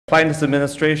Finance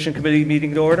Administration Committee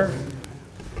meeting to order.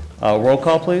 Roll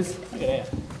call, please.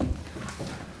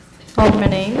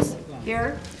 Alderman Ames.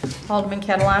 Here. Alderman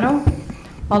Catalano.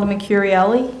 Alderman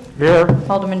Curielli. Here.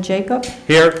 Alderman Jacob.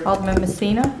 Here. Alderman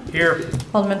Messina. Here.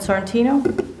 Alderman Sorrentino.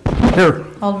 Here.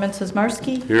 Alderman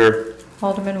Sismarski. Here.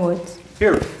 Alderman Woods.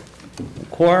 Here.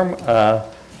 Quorum,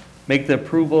 make the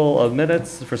approval of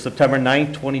minutes for September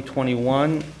 9th,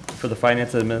 2021 for the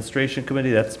Finance Administration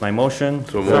Committee. That's my motion.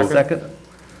 So moved. Second.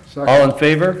 All in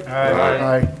favor?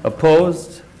 Aye.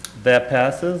 Opposed? That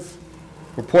passes.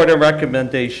 Report and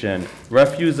recommendation,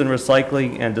 refuse and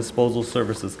recycling and disposal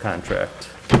services contract.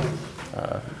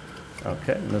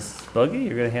 Okay, Ms. Buggy,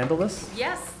 you're going to handle this?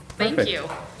 Yes, thank Perfect. you.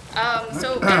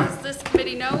 So as this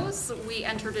committee knows, we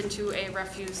entered into a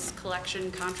refuse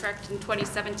collection contract in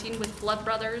 2017 with Flood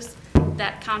Brothers.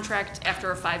 That contract,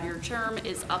 after a 5-year term,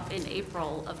 is up in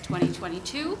April of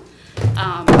 2022.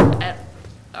 At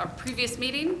our previous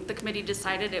meeting, the committee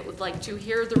decided it would like to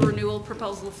hear the renewal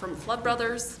proposal from Flood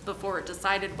Brothers before it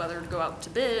decided whether to go out to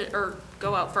bid or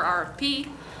go out for RFP.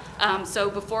 So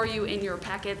before you in your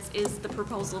packets is the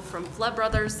proposal from Flood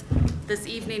Brothers. This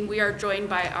evening we are joined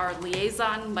by our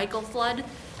liaison, Michael Flood,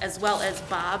 as well as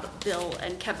Bob, Bill,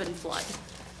 and Kevin Flood.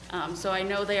 So I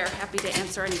know they are happy to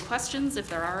answer any questions if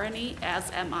there are any, as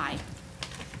am I.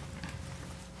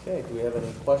 Okay, do we have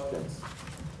any questions?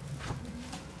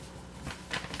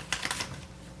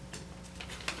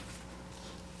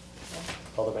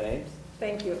 Alderman Ames?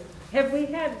 Thank you. Have we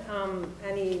had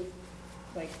any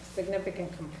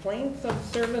significant complaints of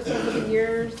service over the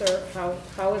years, or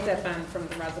how has that been from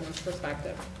the residents'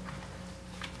 perspective?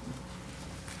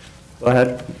 Go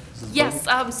ahead. Yes,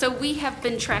 so we have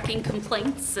been tracking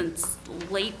complaints since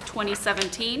late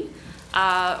 2017.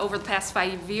 Over the past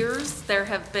 5 years, there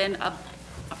have been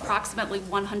approximately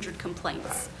 100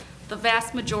 complaints. The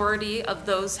vast majority of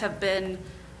those have been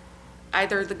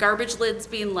either the garbage lids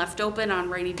being left open on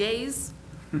rainy days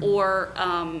or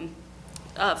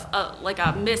like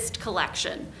a missed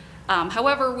collection.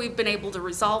 However, we've been able to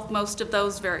resolve most of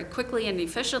those very quickly and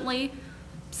efficiently.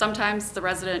 Sometimes the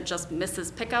resident just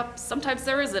misses pickup. Sometimes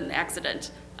there is an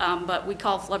accident, but we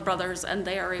call Flood Brothers and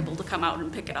they are able to come out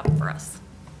and pick it up for us.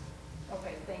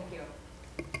 Okay, thank you.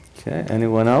 Okay,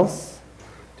 anyone else?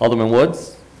 Alderman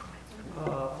Woods?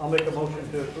 I'll make a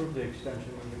motion to approve the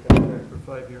extension of the contract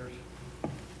for 5 years.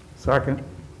 Second.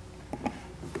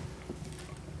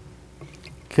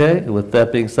 Okay, with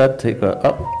that being said, take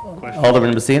a,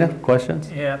 Alderman Messina,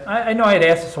 questions? Yeah, I know I had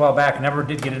asked this a while back and never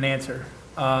did get an answer.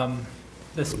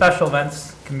 The Special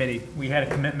Events Committee, we had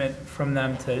a commitment from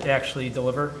them to actually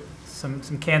deliver some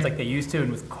cans like they used to,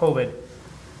 and with COVID,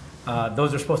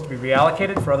 those are supposed to be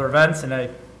reallocated for other events,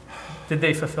 and did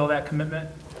they fulfill that commitment?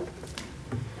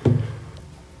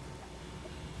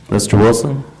 Mr.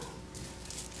 Wilson?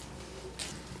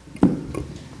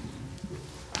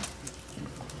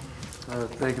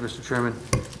 Thank you, Mr. Chairman.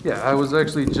 Yeah, I was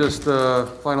actually just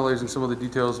finalizing some of the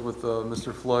details with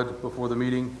Mr. Flood before the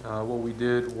meeting. What we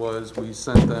did was we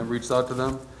reached out to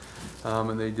them,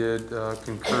 and they did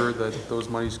concur that those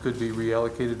monies could be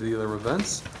reallocated to the other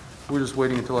events. We're just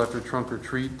waiting until after Trunk or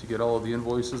Treat to get all of the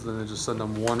invoices, then they just send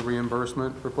them one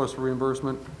request for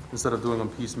reimbursement, instead of doing them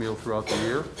piecemeal throughout the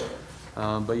year.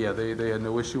 But yeah, they had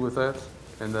no issue with that.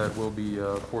 And that will be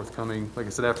forthcoming. Like I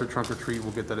said, after Trunk or Treat,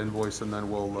 we'll get that invoice, and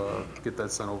then we'll get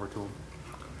that sent over to them.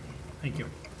 Thank you.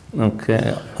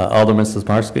 Okay, Alderman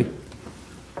Sismarski?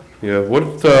 Yeah,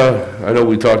 I know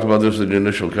we talked about this in the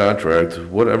initial contract.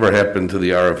 Whatever happened to the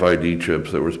RFID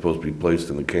chips that were supposed to be placed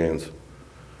in the cans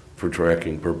for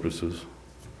tracking purposes?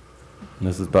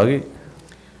 Mrs. Buggy?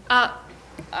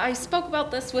 I spoke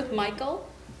about this with Michael.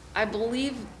 I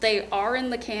believe they are in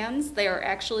the cans. They are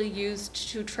actually used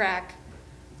to track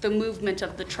the movement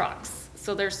of the trucks.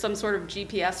 So there's some sort of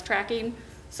GPS tracking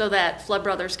so that Flood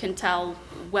Brothers can tell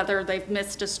whether they've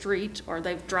missed a street or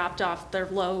they've dropped off their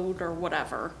load or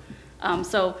whatever.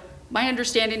 So my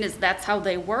understanding is that's how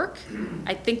they work.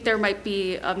 I think there might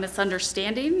be a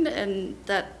misunderstanding and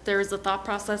that there is a thought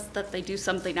process that they do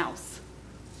something else.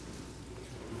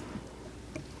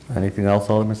 Anything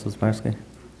else, Alderman Sismarski?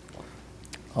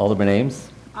 Alderman Ames?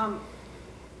 Let me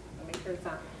make sure it's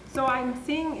on. So I'm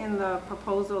seeing in the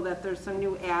proposal that there's some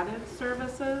new added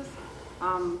services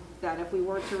that if we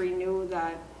were to renew,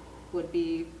 that would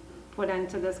be put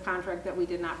into this contract that we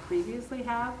did not previously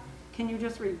have. Can you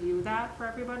just review that for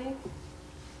everybody?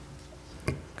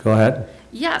 Go ahead.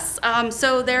 Yes,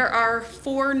 so there are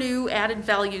 4 new added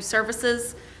value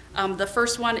services. The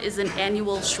first one is an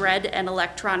annual shred and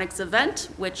electronics event,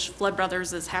 which Flood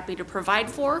Brothers is happy to provide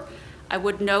for. I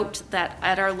would note that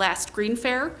at our last Green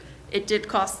Fair, It did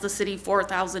cost the city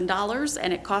 $4,000,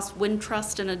 and it cost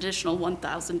Wintrust an additional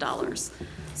 $1,000.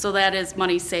 So that is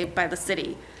money saved by the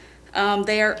city.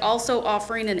 They are also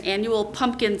offering an annual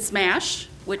pumpkin smash,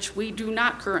 which we do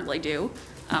not currently do.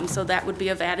 So that would be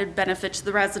of added benefit to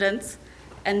the residents.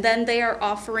 And then they are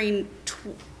offering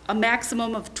a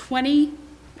maximum of 20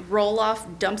 roll-off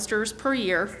dumpsters per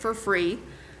year for free.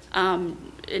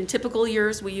 In typical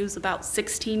years, we use about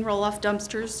 16 roll-off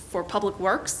dumpsters for public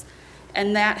works,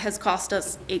 and that has cost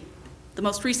us the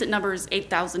most recent number is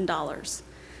 $8,000.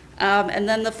 And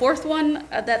then the fourth one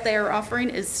that they are offering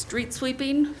is street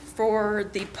sweeping for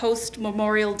the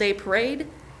post-Memorial Day Parade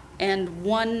and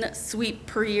 1 sweep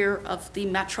per year of the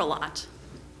Metro Lot.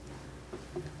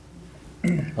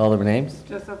 Alderman Ames?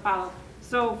 Just a follow-up.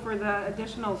 So for the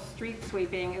additional street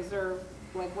sweeping, is there,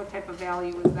 like, what type of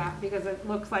value is that? Because it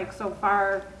looks like so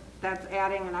far that's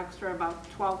adding an extra about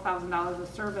 $12,000 of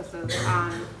services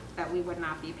on that we would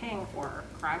not be paying for,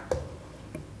 correct?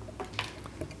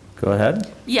 Go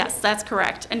ahead. Yes, that's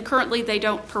correct. And currently, they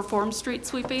don't perform street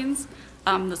sweepings.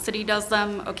 The city does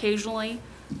them occasionally,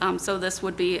 so this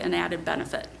would be an added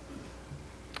benefit.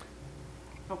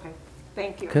 Okay,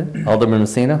 thank you. Okay. Alderman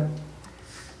Messina?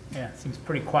 Yeah, it seems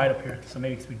pretty quiet up here, so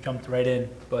maybe 'cause we jumped right in.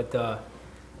 But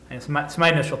it's my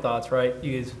initial thoughts, right?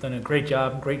 You guys have done a great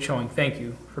job, great showing. Thank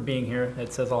you for being here.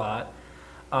 That says a lot.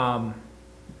 A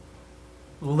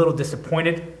little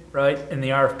disappointed, right, in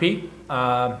the RFP.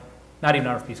 Not even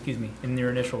RFP, excuse me, in your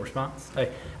initial response. I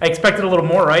expected a little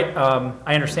more, right?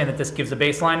 I understand that this gives a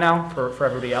baseline now for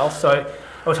everybody else. So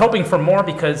I was hoping for more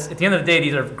because at the end of the day,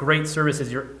 these are great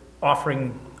services you're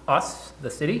offering us, the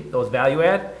city, those value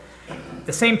add. At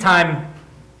the same time,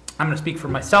 I'm going to speak for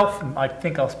myself. I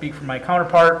think I'll speak for my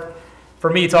counterpart. For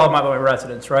me, it's all about my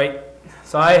residents, right?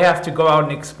 So I have to go out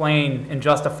and explain and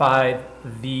justify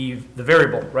the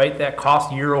variable, right? That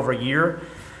cost year over year.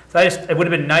 So it would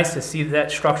have been nice to see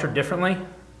that structured differently.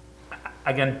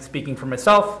 Again, speaking for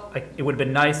myself, it would have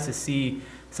been nice to see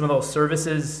some of those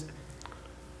services.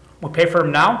 We pay for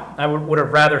them now. I would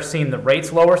have rather seen the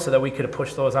rates lower so that we could have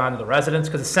pushed those on to the residents,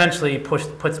 because essentially it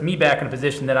puts me back in a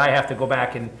position that I have to go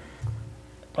back and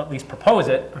at least propose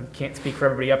it. I can't speak for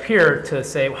everybody up here to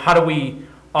say, how do we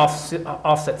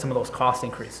offset some of those cost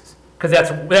increases? Because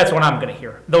that's what I'm going to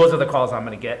hear. Those are the calls I'm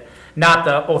going to get. Not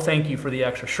the, oh, thank you for the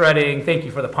extra shredding, thank you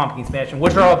for the pumpkin smashing,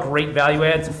 which are all great value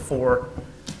adds for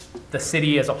the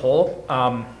city as a whole.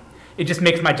 It just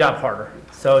makes my job harder.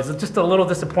 So it's just a little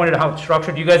disappointed how it's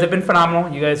structured. You guys have been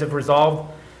phenomenal. You guys have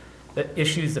resolved the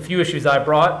few issues I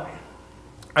brought.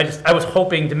 I was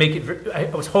hoping to make it, I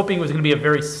was hoping it was going to be a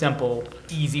very simple,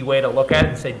 easy way to look at it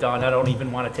and say, done, I don't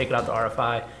even want to take it out to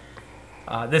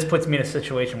RFI. This puts me in a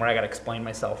situation where I got to explain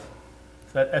myself.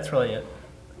 So that's really it.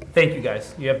 Thank you,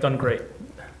 guys. You have done great.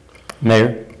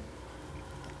 Mayor?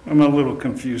 I'm a little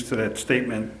confused to that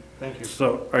statement. Thank you.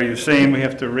 So are you saying we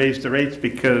have to raise the rates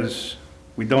because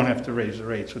we don't have to raise the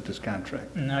rates with this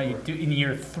contract? No, you do in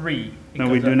year 3. No,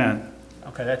 we do not.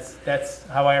 Okay, that's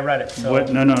how I read it. So,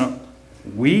 What, no.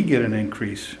 We get an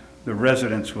increase, the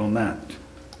residents will not.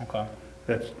 okay.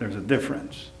 There's a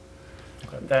difference.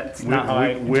 Okay. That's not how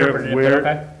I Where- interpreted it, where- but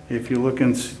okay. If you look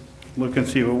and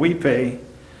see what we pay,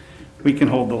 we can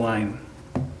hold the line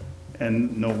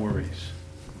and no worries.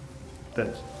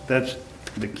 That's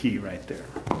the key right there.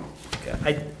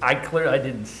 I clearly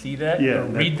didn't see that Yeah, or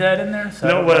read that in there. So I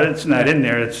No, don't well, know. it's not in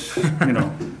there, it's,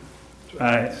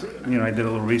 I did a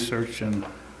little research and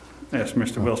asked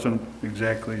Mr. Wilson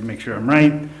exactly to make sure I'm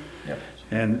right, Yep.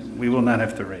 and we will not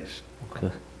have to raise.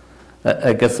 Okay.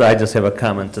 I guess I just have a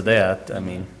comment to that. I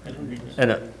mean,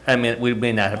 we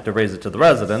may not have to raise it to the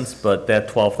residents, but that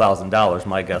 $12,000,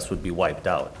 my guess would be wiped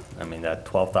out. I mean, that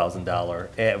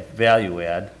 $12,000 value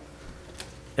add,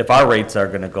 if our rates are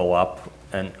going to go up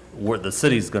and the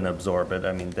city's going to absorb it,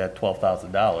 I mean, that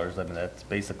 $12,000, I mean, that's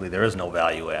basically, there is no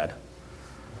value add.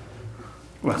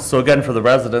 Well- So again, for the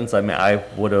residents, I mean, I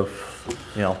would have,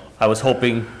 I was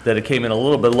hoping that it came in a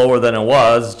little bit lower than it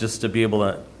was, just to be able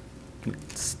to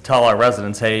tell our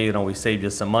residents, hey, we saved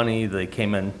you some money. They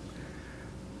came in,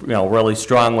 really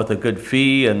strong with a good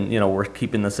fee, and, we're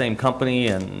keeping the same company,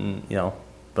 and,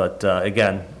 but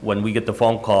again, when we get the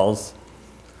phone calls,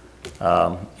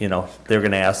 they're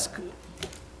going to ask,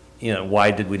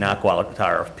 why did we not go out to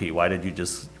RFP? Why did you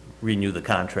just renew the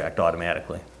contract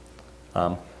automatically?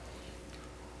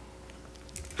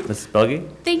 Mrs. Buggy?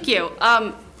 Thank you.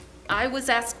 I was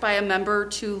asked by a member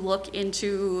to look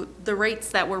into the rates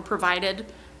that were provided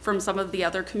from some of the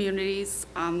other communities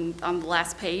on the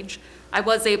last page. I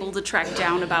was able to track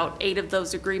down about 8 of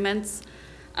those agreements,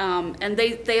 and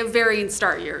they have varying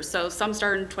start years. So some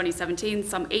start in 2017,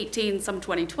 some 18, some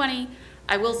 2020.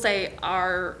 I will say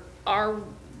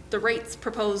the rates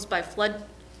proposed by Flood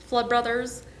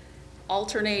Brothers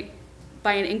alternate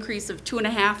by an increase of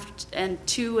 2.5% and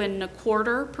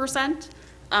 2.25%.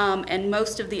 And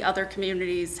most of the other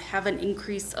communities have an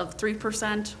increase of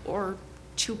 3% or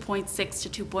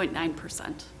 2.6 to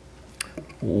 2.9%.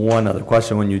 One other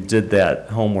question, when you did that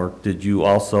homework, did you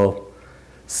also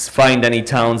find any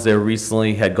towns that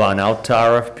recently had gone out to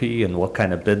RFP and what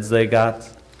kind of bids they got?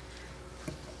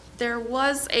 There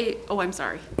was I'm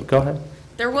sorry. Go ahead.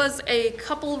 There was a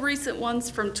couple recent ones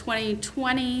from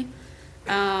 2020.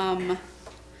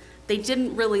 They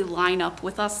didn't really line up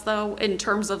with us though, in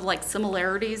terms of like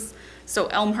similarities. So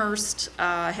Elmhurst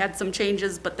had some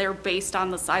changes, but they're based on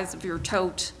the size of your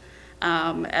tote.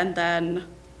 And then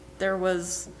there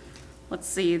was, let's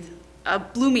see,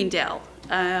 Bloomingdale.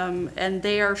 And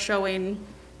they are showing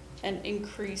an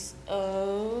increase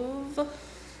of,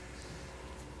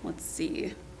 let's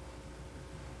see,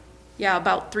 yeah,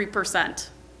 about 3%.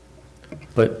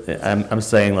 But I'm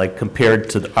saying, like, compared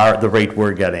to the rate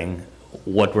we're getting,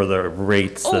 what were the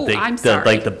rates that they, I'm sorry.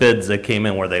 like the bids that came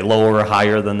in, were they lower or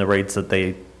higher than the rates that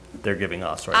they're giving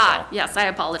us right now? Yes, I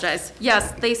apologize.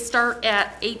 Yes, they start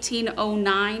at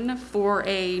 $1,809 for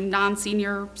a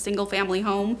non-senior single-family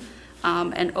home,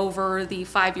 and over the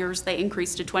 5 years, they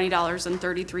increased to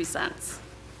 $20.33.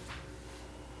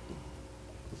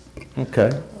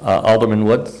 Okay. Alderman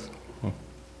Woods?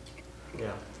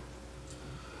 Yeah.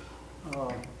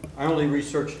 I only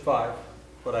researched 5,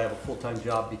 but I have a full-time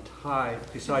job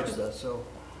besides this, so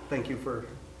thank you for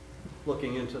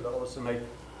looking into those. And I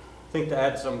think to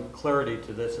add some clarity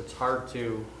to this, it's hard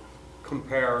to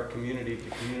compare community to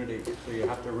community, so you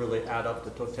have to really add up the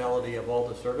totality of all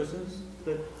the services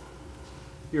that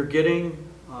you're getting.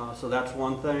 So that's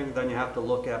one thing. Then you have to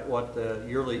look at what the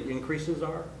yearly increases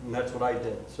are, and that's what I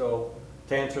did. So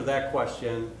to answer that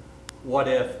question, what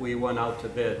if we went out to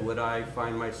bid? Would I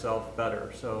find myself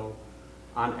better? So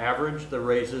on average, the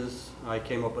raises, I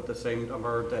came up with the same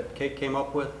number that Kate came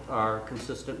up with, are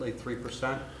consistently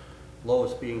 3%,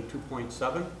 lowest being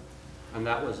 2.7, and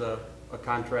that was a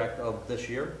contract of this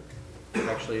year,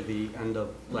 actually the end of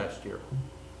last year.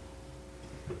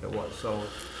 It was, so,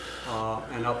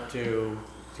 and up to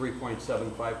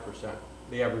 3.75%,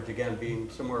 the average again being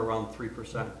somewhere around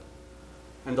 3%.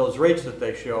 And those rates that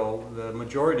they show, the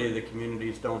majority of the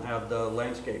communities don't have the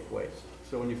landscape waste.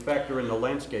 So when you factor in the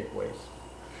landscape waste,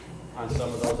 on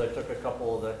some of those, I took a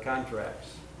couple of the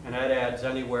contracts, and that adds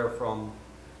anywhere from,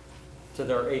 to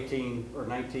their $18 or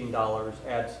 $19,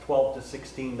 adds $12 to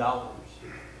 $16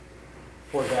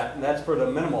 for that. And that's for the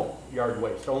minimal yard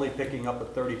waste, only picking up a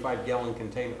 35-gallon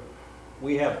container.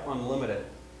 We have unlimited.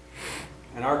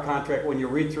 And our contract, when you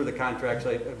read through the contracts,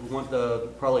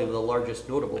 probably the largest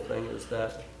notable thing is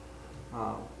that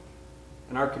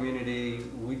in our community,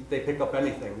 they pick up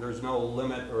anything. There's no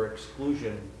limit or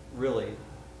exclusion, really,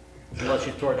 unless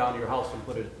you tore down your house and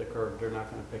put it at the curb. They're not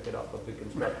going to pick it up if we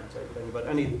construct the same thing. But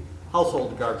any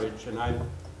household garbage, and I've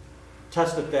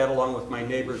tested that along with my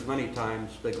neighbors many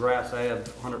times. The grass, I have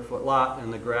a 100-foot lot,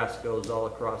 and the grass goes all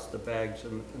across the bags,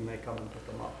 and they come and pick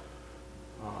them up.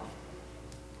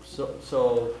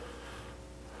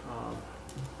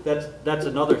 That's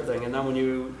another thing. And then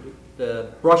when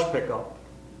the brush pickup,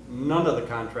 none of the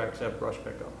contracts have brush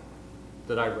pickup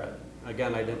that I read.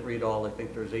 Again, I didn't read all. I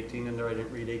think there's 18 in there. I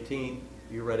didn't read 18.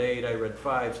 You read 8. I read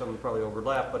 5. Some probably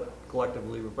overlap, but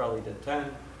collectively we probably did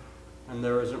 10. And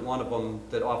there isn't one of them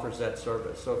that offers that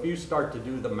service. So if you start to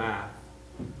do the math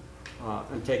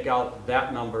and take out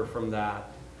that number from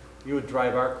that, you would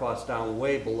drive our costs down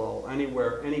way below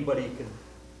anywhere anybody could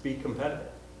be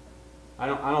competitive. I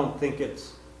don't think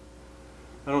it's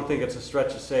a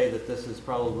stretch to say that this is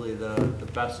probably the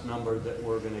best number that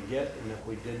we're going to get. And if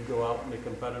we did go out in the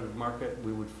competitive market,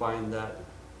 we would find that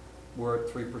we're at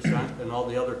 3%, and all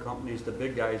the other companies, the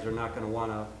big guys, are not going to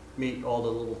want to meet all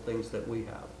the little things that we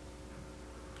have.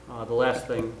 The last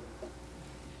thing,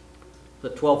 the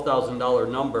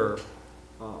 $12,000 number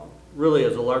really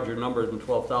is a larger number than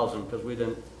 12,000 because we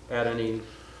didn't add any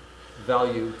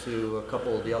value to a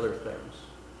couple of the other things.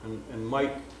 And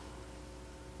Mike,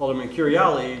 Alderman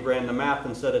Curiali, ran the math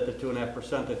and said at the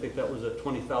 2.5%, I think that was a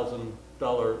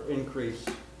 $20,000 increase,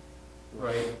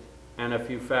 right? And if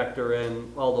you factor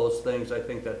in all those things, I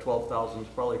think that 12,000 is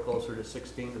probably closer to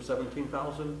 16 or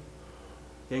 17,000.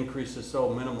 The increase is so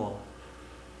minimal.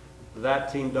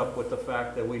 That teamed up with the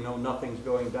fact that we know nothing's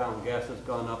going down. Gas has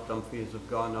gone up, dump fees have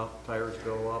gone up, tires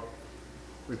go up,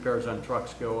 repairs on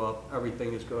trucks go up,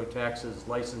 everything is going, taxes,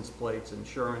 license plates,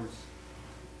 insurance.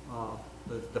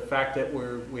 The fact that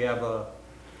we have a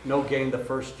no gain the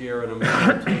first year and a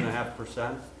minimum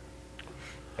 2.5%,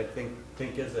 I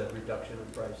think is a reduction in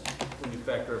price when you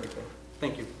factor everything.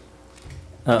 Thank you.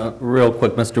 Real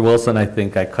quick, Mr. Wilson, I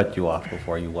think I cut you off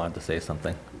before you wanted to say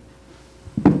something.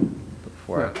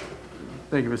 Before.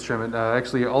 Thank you, Mr. Chairman.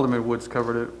 Actually, Alderman Woods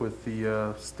covered it with the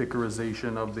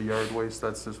stickerization of the yard waste.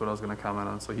 That's just what I was going to comment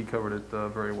on, so he covered it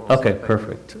very well. So Okay, thank you.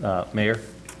 perfect. Mayor?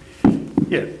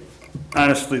 Yeah,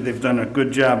 honestly, they've done a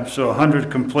good job. So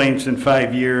 100 complaints in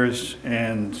 5 years,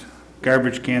 and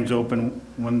garbage cans open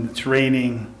when it's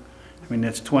raining. I mean,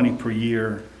 that's 20 per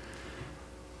year.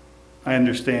 I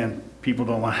understand people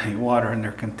don't want any water in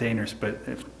their containers, but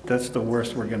if that's the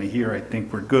worst we're gonna hear, I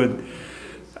think we're good.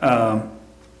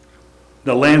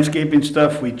 The landscaping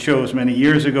stuff we chose many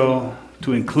years ago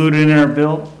to include in our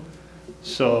bill.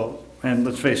 So, and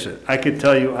let's face it, I could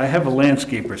tell you, I have a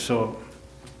landscaper, so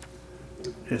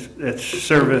its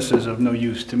service is of no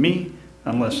use to me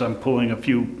unless I'm pulling a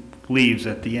few leaves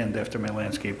at the end after my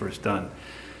landscaper is done.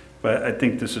 But I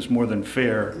think this is more than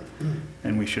fair,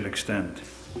 and we should extend.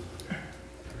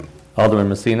 Alderman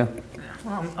Messina?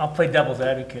 I'll play devil's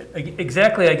advocate.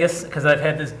 Exactly, I guess, because I've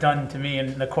had this done to me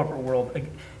in the corporate world.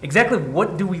 Exactly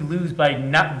what do we lose by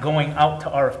not going out to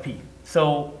RFP?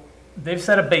 So they've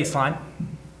set a baseline.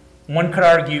 One could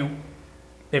argue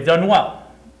they've done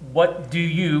well. What do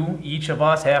you, each of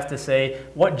us, have to say?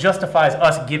 What justifies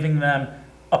us giving them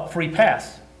a free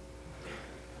pass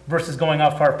versus going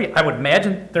out for RFP? I would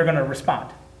imagine they're going to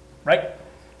respond, right?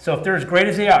 So if they're as great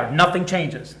as they are, nothing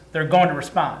changes. They're going to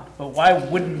respond. But why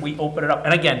wouldn't we open it up?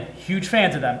 And again, huge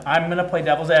fans of them. I'm going to play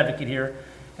devil's advocate here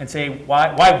and say,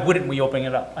 why wouldn't we open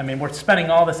it up? I mean, we're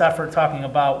spending all this effort talking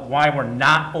about why we're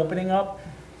not opening up.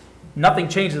 Nothing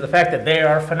changes the fact that they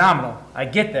are phenomenal. I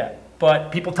get that.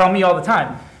 But people tell me all the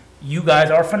time, you guys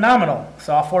are phenomenal.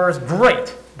 Software is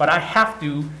great. But I have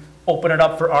to open it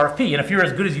up for RFP. And if you're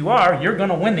as good as you are, you're going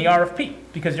to win the RFP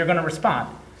because you're going to respond.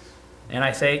 And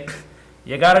I say,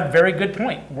 you got a very good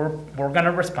point. We're going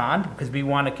to respond because we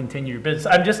want to continue your business.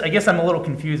 I guess I'm a little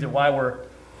confused at why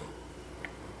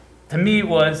to me it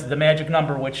was the magic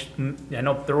number, which I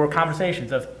know there were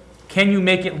conversations of, can you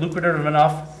make it lucrative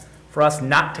enough for us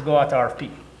not to go out to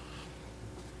RFP?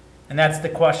 And that's the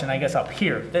question, I guess, up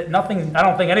here. I don't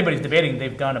think anybody's debating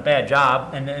they've done a bad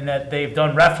job and that they've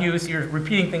done refuse. You're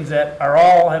repeating things that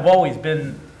have always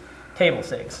been table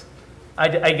stakes.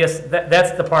 I guess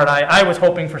that's the part I was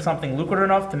hoping for something lucrative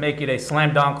enough to make it a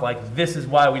slam dunk, like this is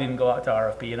why we didn't go out to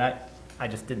RFP, and I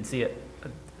just didn't see it.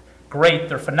 Great,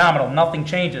 they're phenomenal, nothing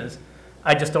changes.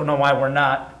 I just don't know why we're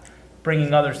not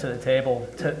bringing others to the table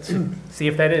to see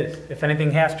if if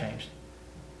anything has changed.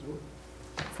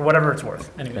 For whatever it's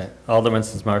worth, anyway. Okay. Alderman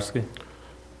Sismarski?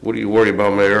 What are you worried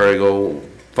about, Mayor?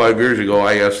 5 years ago,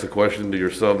 I asked the question to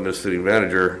yourself and the city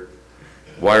manager,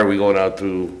 why are we going out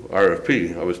to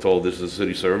RFP? I was told this is a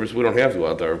city service. We don't have to go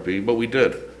out to RFP, but we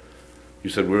did.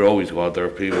 You said we're always going out to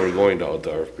RFP. We're going to out to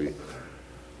RFP.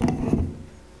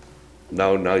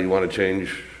 Now you want to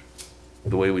change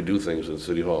the way we do things in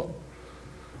City Hall.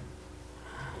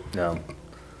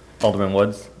 Alderman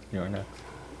Woods, you're next.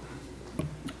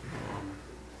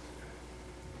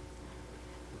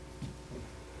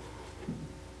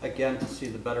 Again, to see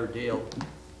the better deal,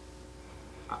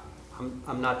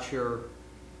 I'm not sure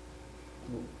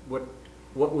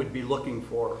what we'd be looking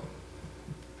for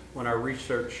when our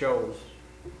research shows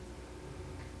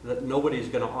that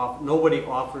nobody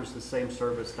offers the same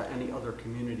service to any other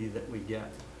community that we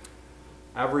get.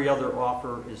 Every other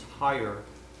offer is higher.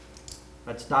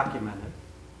 That's documented.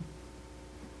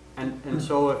 And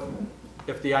so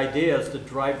if the idea is to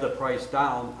drive the price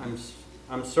down,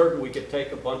 I'm certain we could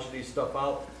take a bunch of these stuff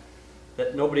out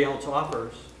that nobody else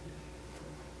offers,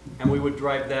 and we would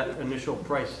drive that initial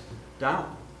price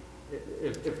down,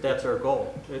 if that's our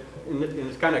goal. And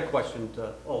it's kind of a question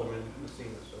to Alderman Messina,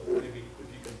 so maybe if you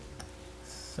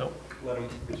can let him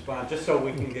respond, just so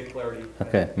we can get clarity.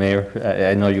 Okay, Mayor,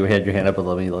 I know you had your hand up, but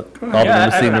let me let Alderman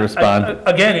Messina respond.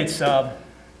 Again, it's,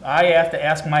 I have to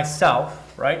ask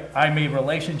myself, right? I'm a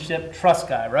relationship trust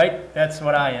guy, right? That's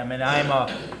what I am, and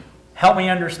help me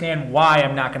understand why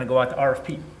I'm not going to go out to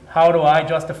RFP. How do I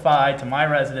justify to my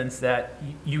residents that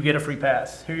you get a free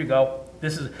pass? Here you go.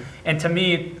 And to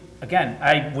me, again,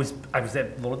 I was a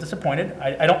little disappointed.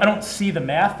 I don't see the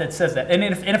math that says that. And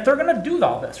if they're going to do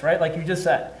all this, right, like you just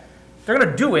said, if they're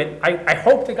going to do it, I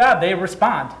hope to God they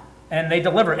respond and they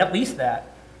deliver at least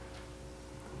that.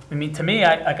 I mean, to me,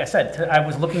 like I said, I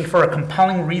was looking for a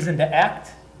compelling reason to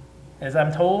act, as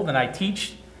I'm told, and I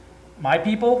teach my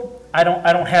people. I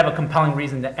don't have a compelling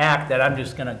reason to act that I'm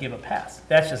just going to give a pass.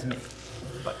 That's just me.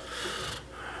 But.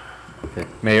 Okay.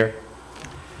 Mayor?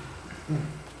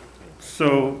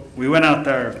 So we went out to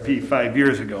RFP 5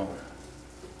 years ago.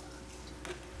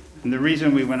 And the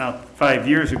reason we went out 5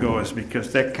 years ago is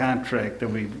because that contract that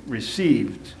we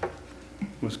received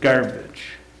was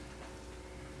garbage.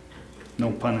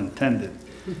 No pun intended.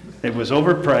 It was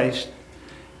overpriced,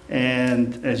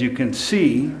 and as you can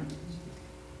see,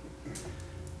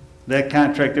 that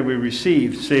contract that we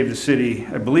received saved the city,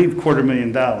 I believe,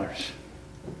 $250,000,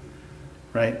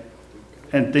 right?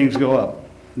 And things go up.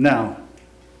 Now,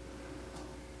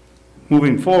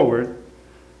 moving forward,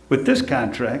 with this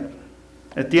contract,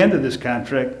 at the end of this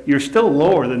contract, you're still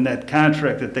lower than that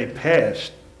contract that they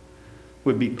passed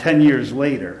would be 10 years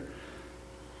later.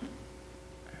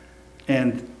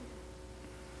 And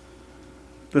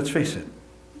let's face it,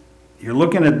 you're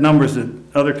looking at numbers that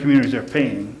other communities are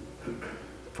paying.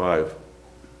 5.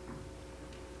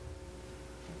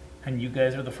 And you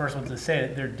guys are the first ones to say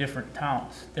that they're different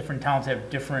towns. Different towns have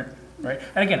different, right?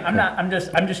 And again, I'm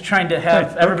just trying to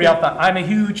have Right, everybody okay. else, I'm a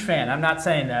huge fan, I'm not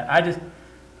saying that,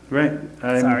 Right?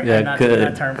 sorry, I'm Yeah, not, good.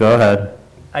 that term. Go ahead.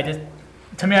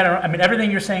 To me, I mean, everything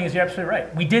you're saying is you're absolutely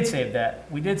right. We did save that.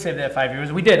 We did save that 5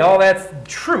 years. We did. All that's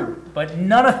true. But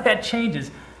none of that changes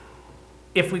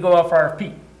if we go off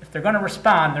RFP. If they're going to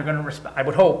respond, they're going to respond. I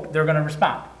would hope they're going to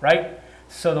respond, right?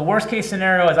 So the worst case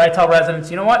scenario is I tell residents,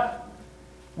 you know what?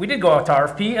 We did go out to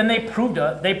RFP and they proved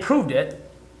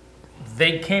it.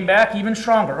 They came back even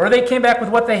stronger. Or they came back with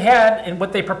what they had and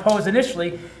what they proposed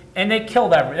initially and they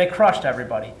they crushed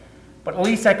everybody. But at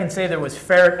least I can say there was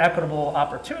fair, equitable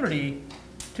opportunity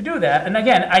to do that. And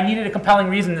again, I needed a compelling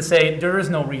reason to say there is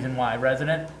no reason why,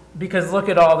 resident, because look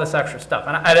at all this extra stuff.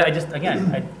 And I just,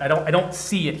 again, I don't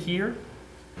see it here.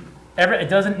 It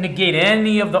doesn't negate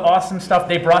any of the awesome stuff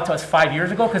they brought to us 5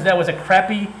 years ago, because that was a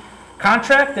crappy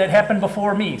contract that happened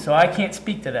before me, so I can't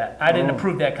speak to that. I didn't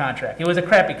approve that contract. It was a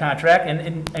crappy contract,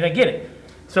 and I get it.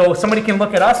 So somebody can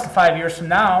look at us 5 years from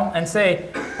now and say,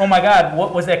 oh my God,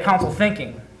 what was that council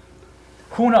thinking?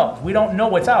 Who knows? We don't know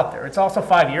what's out there. It's also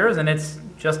 5 years, and it's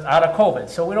just out of COVID,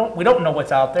 so we don't know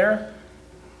what's out there.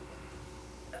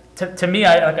 To me,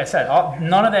 like I said,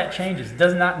 none of that changes. It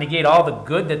does not negate all the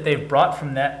good that they've brought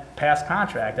from that past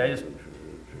contract. I just,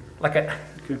 like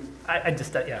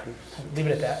yeah, leave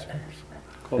it at that.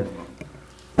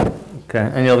 Okay,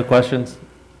 any other questions?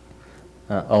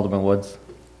 Alderman Woods?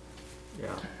 Yeah,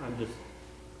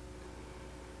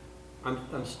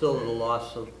 I'm still at a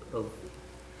loss of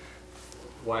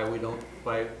why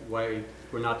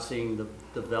we're not seeing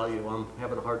the value. I'm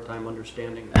having a hard time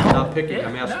understanding. I'm not picking,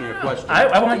 I'm asking a question.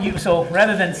 I want you, so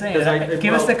rather than saying it,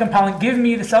 give us the compelling,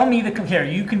 sell me the, here,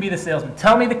 you can be the salesman.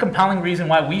 Tell me the compelling reason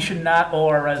why we should not owe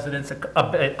our residents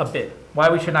a bid. Why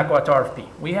we should not go out to RFP.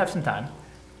 We have some time.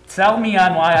 Sell me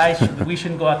on why we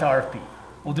shouldn't go out to RFP.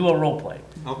 We'll do a role play.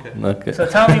 Okay. So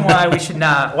tell me why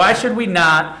why should we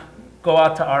not go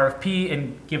out to RFP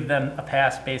and give them a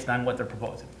pass based on what they're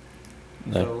proposing?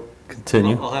 So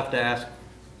Continue. I'll have to ask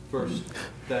first,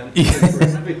 then,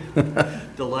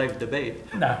 the live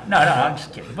debate. No, I'm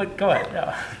just kidding, but go ahead.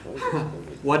 No.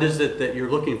 What is it that you're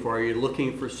looking for? Are you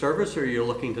looking for service, or are you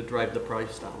looking to drive the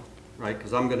price down? Right,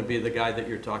 because I'm going to be the guy that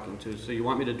you're talking to. So you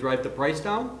want me to drive the price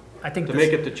down? I think To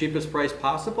make it the cheapest price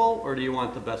possible, or do you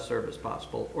want the best service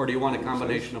possible? Or do you want a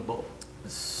combination of both?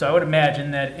 So I would imagine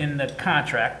that in the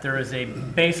contract, there is a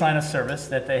baseline of service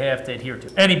that they have to adhere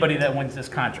to. Anybody that wins this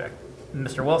contract.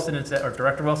 Mr. Wilson, or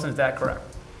Director Wilson, is that correct?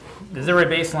 Is there a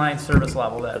baseline service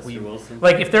level that we,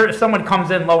 like if someone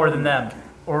comes in lower than them,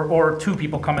 or two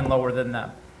people come in lower than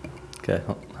them? Okay,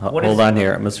 What hold is- on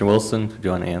here. Mr. Wilson, do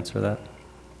you want to answer that?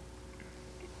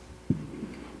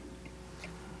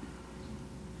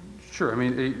 Sure, I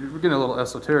mean, we're getting a little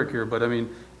esoteric here, but I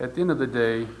mean, at the end of the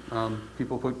day,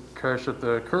 people put cash at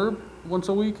the curb once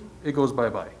a week, it goes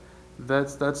bye-bye.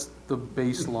 That's the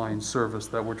baseline service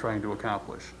that we're trying to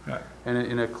accomplish. Right. And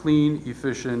in a clean,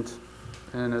 efficient,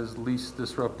 and as least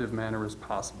disruptive manner as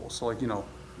possible. So like, you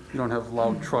don't have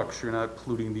loud trucks, you're not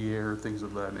polluting the air, things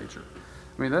of that nature.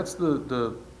 I mean, that's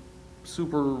the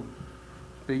super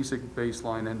basic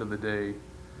baseline end of the day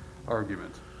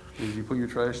argument. Is you put your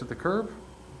trash at the curb,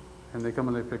 and they come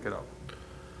and they pick it up.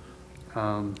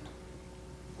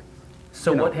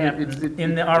 So You know, what happens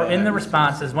in it- the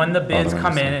responses, when the bids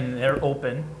come in and they're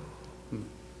open,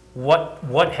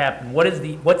 what happened? What's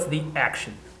the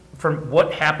action?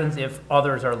 What happens if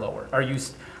others are lower?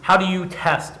 How do you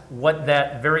test what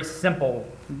that very simple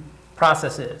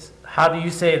process is? How do you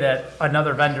say that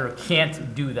another vendor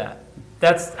can't do that?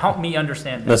 Help me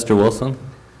understand that. Mr. Wilson?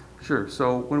 Sure,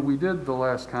 so when we did the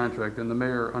last contract, and the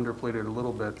mayor underplayed it a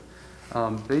little bit,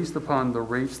 based upon the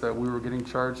rates that we were getting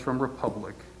charged from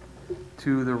Republic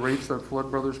to the rates that Flood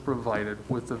Brothers provided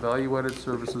with the value-added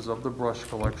services of the brush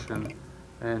collection,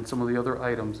 and some of the other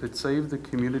items, it saved the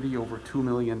community over $2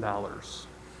 million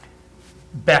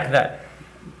Back then,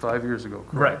 5 years ago, right.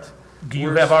 correct? Do you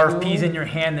We're have RFPs still- in your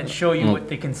hand that show you what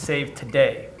they can save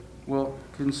today? Well,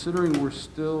 considering we're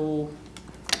still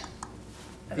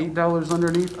 $8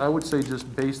 underneath, I would say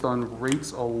just based on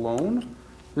rates alone,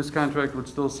 this contract would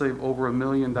still save over $1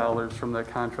 million from that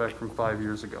contract from 5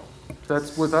 years ago.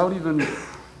 That's without even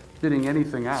bidding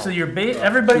anything out. So your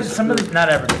everybody, not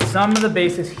everybody, some of the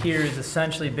basis here is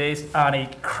essentially based on a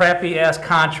crappy-ass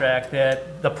contract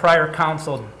that the prior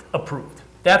council approved.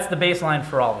 That's the baseline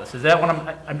for all this. Is that what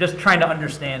I'm just trying to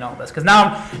understand all this? Because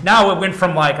now it went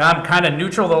from like, I'm kind of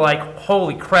neutral to like,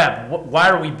 holy crap, why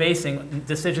are we basing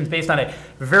decisions based on a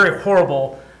very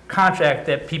horrible contract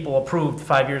that people approved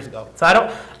 5 years ago? So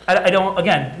I don't,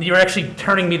 again, you're actually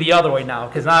turning me the other way now,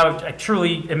 because now I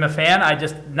truly am a fan.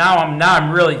 Now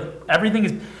I'm really, everything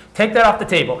is, take that off the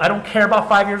table. I don't care about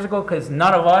 5 years ago, because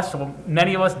none of us, or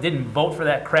many of us, didn't vote for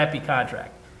that crappy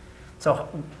contract. So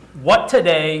what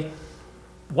today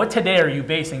are you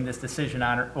basing this decision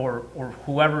on, or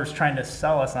whoever is trying to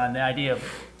sell us on the idea of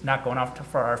not going off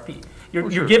for RFP?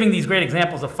 You're giving these great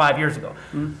examples of 5 years ago.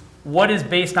 Mm-hmm. What is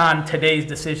based on today's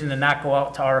decision to not go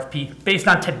out to RFP, based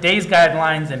on today's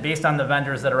guidelines and based on the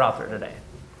vendors that are out there today?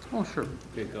 Oh, sure.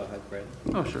 Okay, go ahead, Brad.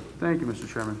 Oh, sure. Thank you, Mr.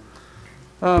 Chairman.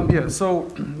 Yeah, so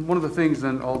one of the things,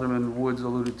 and Alderman Woods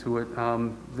alluded to it,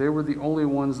 they were the only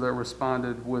ones that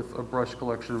responded with a brush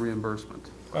collection reimbursement.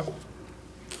 Okay.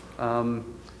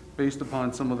 Based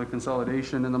upon some of the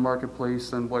consolidation in the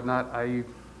marketplace and whatnot, I'm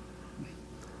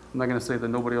not going to say that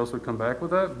nobody else would come back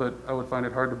with that, but I would find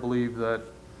it hard to believe that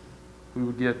we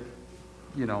would get,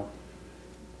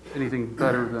 anything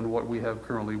better than what we have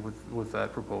currently with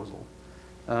that proposal.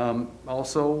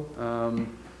 Also,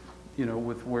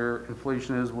 with where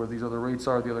inflation is, where these other rates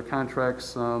are, the other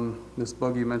contracts, Ms.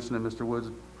 Buggy mentioned it, Mr. Woods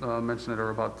mentioned it, are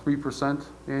about 3%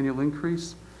 annual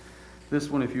increase. This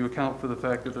one, if you account for the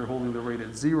fact that they're holding the rate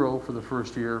at 0 for the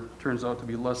first year, turns out to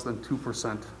be less than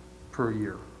 2% per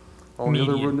year. All the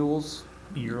other renewals?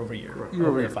 Year over year. Year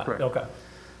over year, correct. Okay.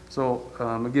 So,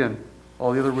 again,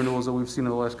 all the other renewals that we've seen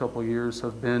in the last couple of years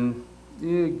have been,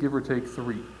 give or take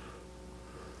 3.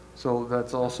 So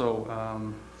that's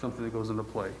also something that goes into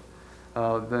play.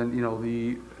 Then,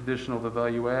 the additional, the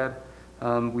value add,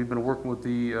 we've been working with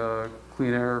the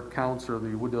Clean Air Counts, or the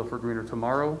Wooddale for Greener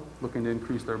Tomorrow, looking to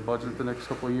increase their budget the next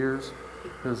couple of years,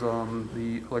 because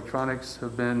the electronics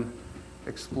have been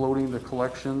exploding, the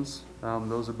collections.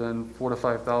 Those have been $4,000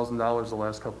 to $5,000 the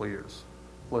last couple of years.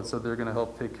 Flood said they're going to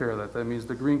help take care of that. That means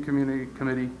the Green Community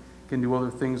Committee can do other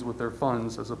things with their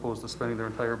funds as opposed to spending their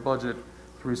entire budget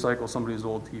to recycle somebody's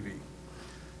old TV.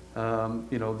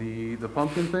 The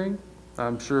pumpkin thing,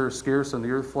 I'm sure Scarce and the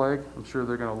Earth Flag, I'm sure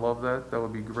they're going to love that. That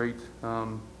would be great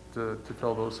to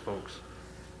tell those folks.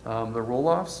 The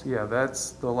roll-offs, yeah,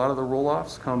 a lot of the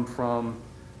roll-offs come from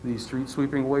the street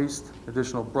sweeping waste,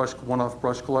 additional one-off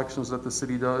brush collections that the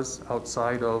city does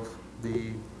outside of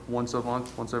the once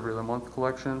every other month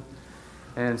collection,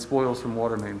 and spoils from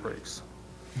water main breaks.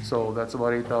 So that's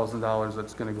about $8,000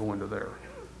 that's going to go into there.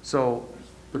 So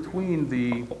between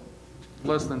the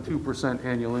less than 2%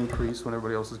 annual increase, when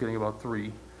everybody else is getting about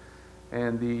 3%,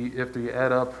 and if you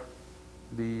add up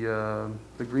the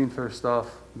Green Fair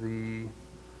stuff, the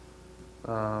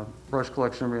brush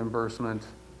collection reimbursement,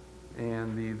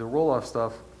 and the roll-off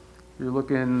stuff, you're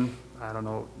looking, I don't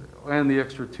know, and the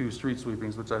extra 2 street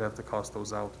sweepings, which I'd have to cost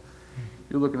those out.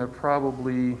 You're looking at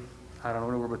probably, I don't know,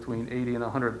 anywhere between $80,000 and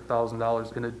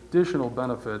 $100,000 in additional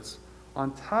benefits,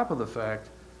 on top of the fact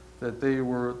that they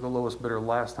were the lowest bidder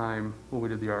last time when we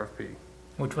did the RFP.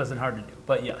 Which wasn't hard to do,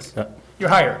 but yes. Yeah. You're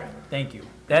hired. Thank you.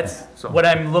 That's what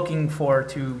I'm looking for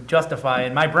to justify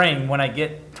in my brain when I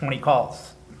get 20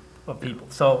 calls of people.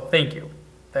 So thank you.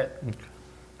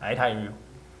 I'd hire you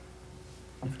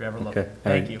if you're ever looking. Okay.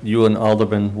 Thank you. You and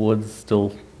Alderman Woods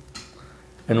still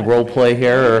in role play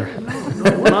here, or?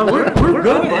 We're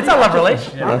good. It's a love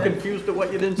relationship. I'm confused at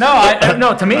what you didn't say.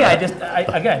 No, to me,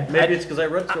 again. Maybe it's because I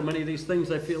read so many of these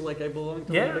things, I feel like I belong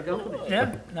to one of the companies.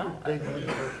 Yeah, no.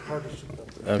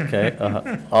 Okay,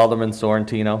 Alderman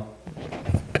Sorrentino.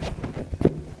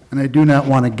 And I do not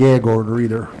want a gag order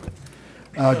either.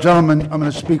 Gentlemen, I'm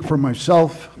going to speak for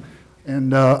myself,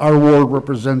 and our ward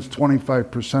represents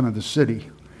 25% of the city.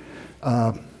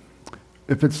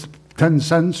 If it's 10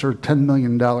 cents or $10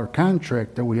 million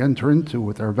contract that we enter into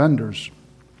with our vendors,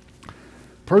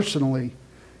 personally,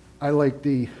 I like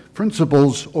the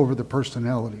principles over the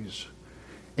personalities.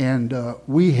 And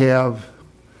we have,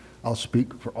 I'll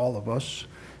speak for all of us,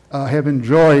 have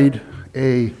enjoyed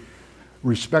a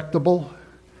respectable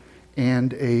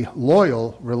and a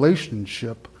loyal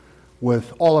relationship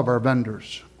with all of our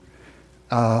vendors.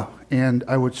 And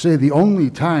I would say the only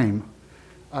time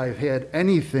I've had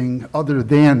anything other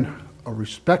than a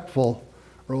respectful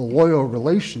or loyal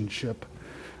relationship,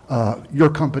 your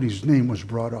company's name was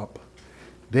brought up.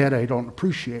 That I don't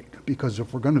appreciate, because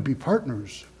if we're going to be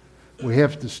partners, we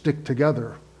have to stick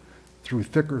together through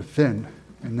thick or thin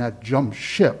and not jump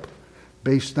ship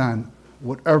based on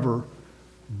whatever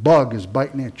bug is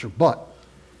biting at your butt.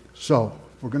 So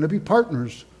if we're going to be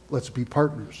partners, let's be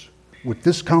partners with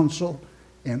this council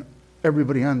and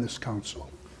everybody on this council.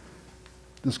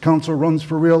 This council runs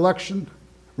for re-election.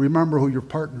 Remember who your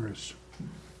partner is.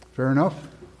 Fair enough?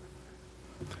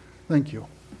 Thank you.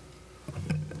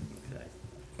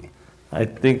 I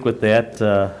think with that,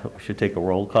 we should take a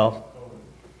roll call.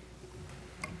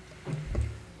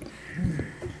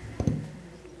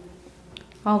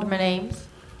 Alderman Ames.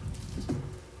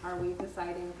 Are we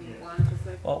deciding if we want to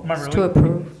say? Well, remember, To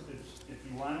approve. If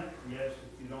you want it, yes,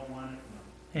 if you don't want it,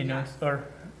 no. hey, no,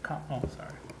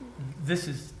 sorry. This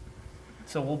is,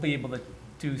 so we'll be able to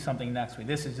do something next week.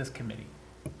 This is just committee.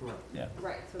 Yeah.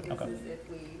 Right, so this Okay. is if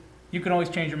we, You can always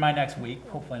change your mind next week,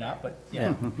 hopefully not, but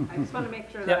yeah. I just want to make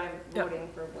sure Yep, that I'm yep. voting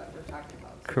for what we're talking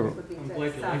about. So Correct. this would be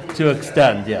to accept. To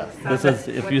extend, yes. This is,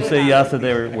 if you say yes,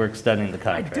 then we're extending the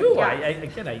I contract. do,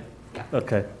 I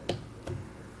Okay.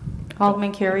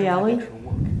 Alderman Currielli.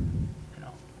 you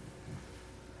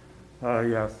know.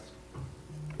 Yes.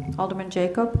 Alderman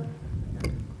Jacob.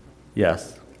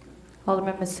 Yes.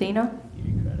 Alderman Messina. Give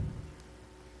you credit.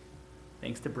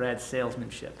 Thanks to Brad's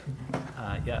salesmanship.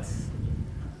 Yes.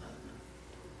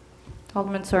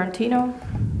 Alderman Sorrentino.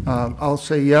 I'll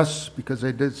say yes, because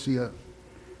I did see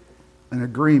an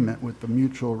agreement with the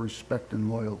mutual respect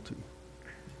and loyalty.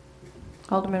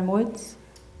 Alderman Woods.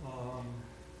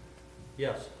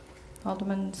 Yes.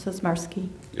 Alderman Sizmarsky.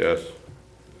 Yes.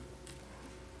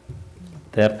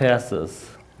 That passes.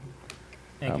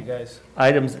 Thank you, guys.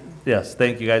 Items, yes,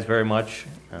 thank you guys very much.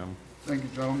 Thank you,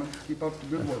 gentlemen. Keep up the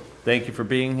good work. Thank you for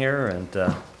being here, and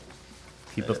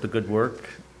keep up the good work.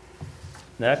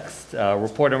 Next,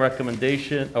 report and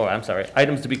recommendation,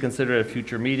 items to be considered at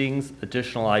future meetings,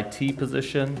 additional IT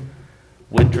position,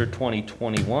 winter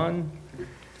 2021.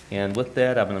 And with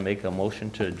that, I'm going to make a motion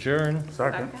to adjourn.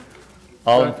 Second.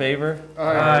 All in favor?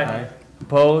 Aye.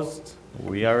 Opposed?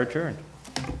 We are adjourned.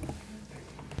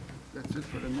 That's it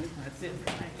for tonight. That's it.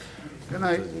 Good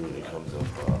night.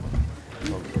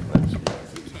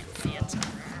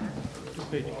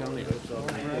 Page County goes up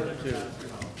 4 to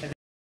 2.